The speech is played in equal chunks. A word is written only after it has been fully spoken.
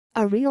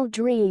A real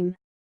dream.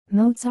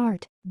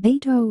 Mozart,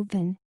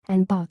 Beethoven,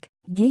 and Bach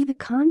gave a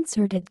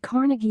concert at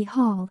Carnegie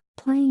Hall,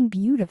 playing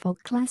beautiful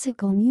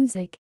classical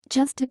music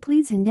just to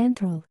please and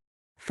enthrall.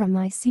 From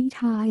my seat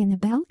high in the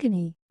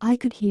balcony, I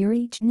could hear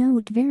each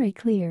note very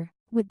clear.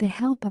 With the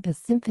help of a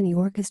symphony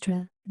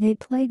orchestra, they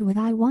played what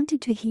I wanted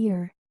to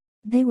hear.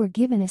 They were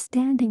given a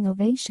standing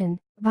ovation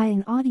by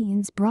an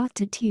audience brought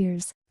to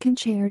tears.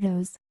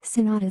 Concertos,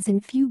 sonatas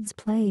and fugues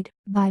played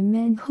by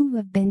men who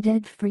have been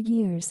dead for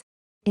years.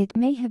 It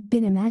may have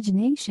been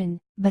imagination,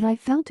 but I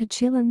felt a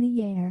chill in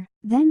the air.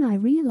 Then I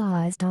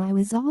realized I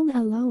was all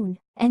alone,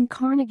 and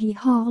Carnegie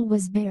Hall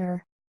was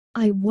bare.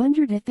 I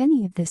wondered if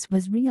any of this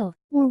was real,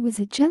 or was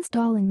it just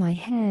all in my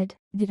head?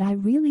 Did I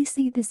really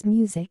see this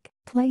music,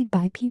 played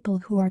by people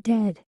who are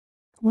dead?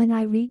 When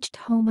I reached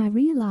home I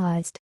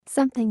realized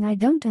something I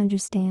don't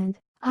understand.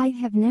 I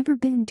have never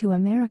been to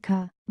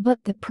America,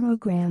 but the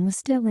program was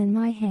still in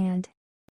my hand.